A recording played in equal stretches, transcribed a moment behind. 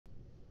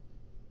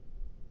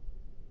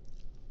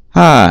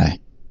Hi,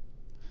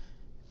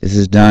 this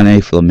is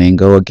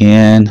Flamingo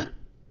again.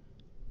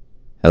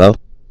 Hello?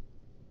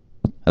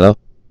 Hello?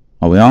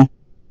 Are we on?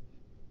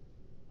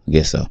 I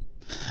guess so.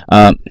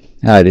 Hi,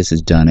 this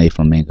is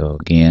Flamingo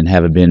again.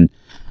 Haven't been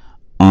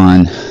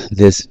on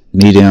this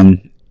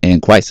medium in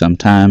quite some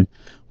time,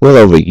 well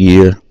over a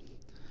year.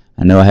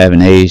 I know I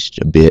haven't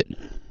aged a bit.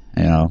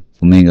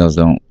 Flamingos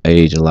don't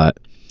age a lot.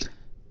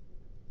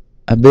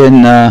 I've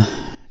been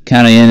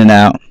kind of in and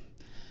out,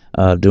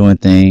 doing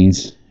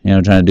things,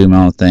 trying to do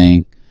my own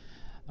thing.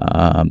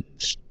 Um,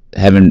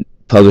 haven't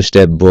published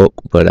that book,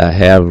 but I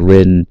have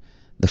written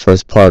the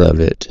first part of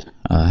it.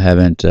 I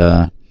haven't,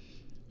 had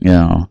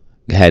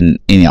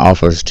any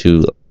offers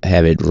to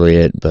have it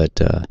read,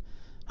 but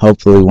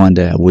hopefully one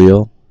day I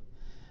will.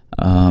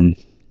 I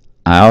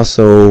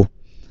also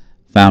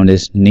found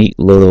this neat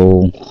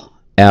little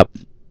app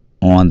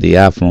on the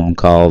iPhone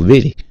called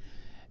Vidi.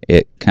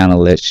 It kind of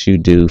lets you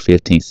do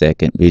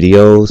 15-second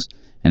videos,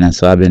 and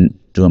so I've been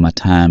doing my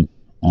time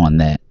on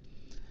that.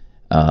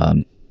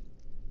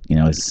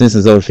 Since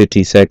it's over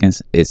 15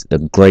 seconds, it's a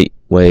great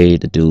way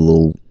to do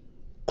little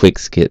quick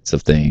skits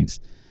of things.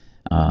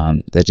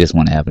 That's just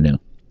one avenue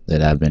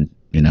that I've been,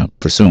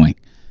 pursuing.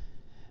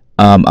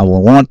 I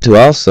will want to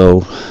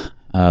also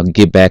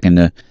get back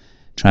into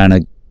trying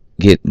to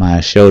get my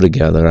show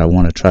together. I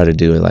want to try to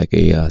do it like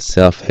a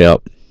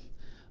self-help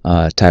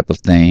type of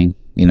thing.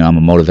 I'm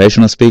a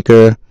motivational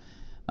speaker.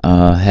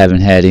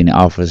 Haven't had any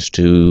offers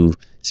to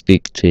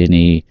speak to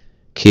any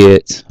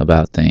kids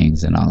about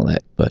things and all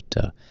that, but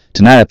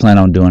tonight I plan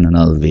on doing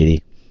another video,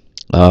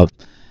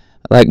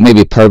 like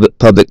maybe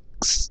public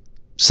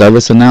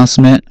service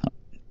announcement,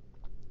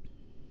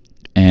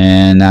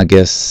 and I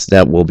guess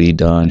that will be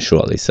done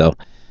shortly. So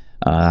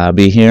I'll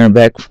be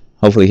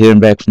hopefully hearing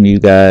back from you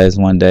guys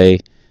one day,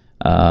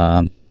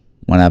 when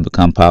I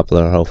become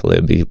popular. Hopefully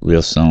it'll be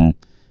real soon.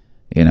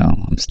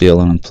 I'm still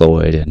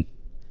unemployed and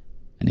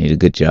I need a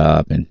good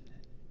job and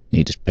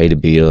need to pay the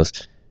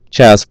bills.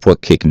 Child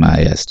support kicking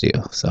my ass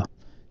still. So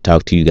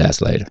talk to you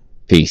guys later.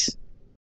 Peace.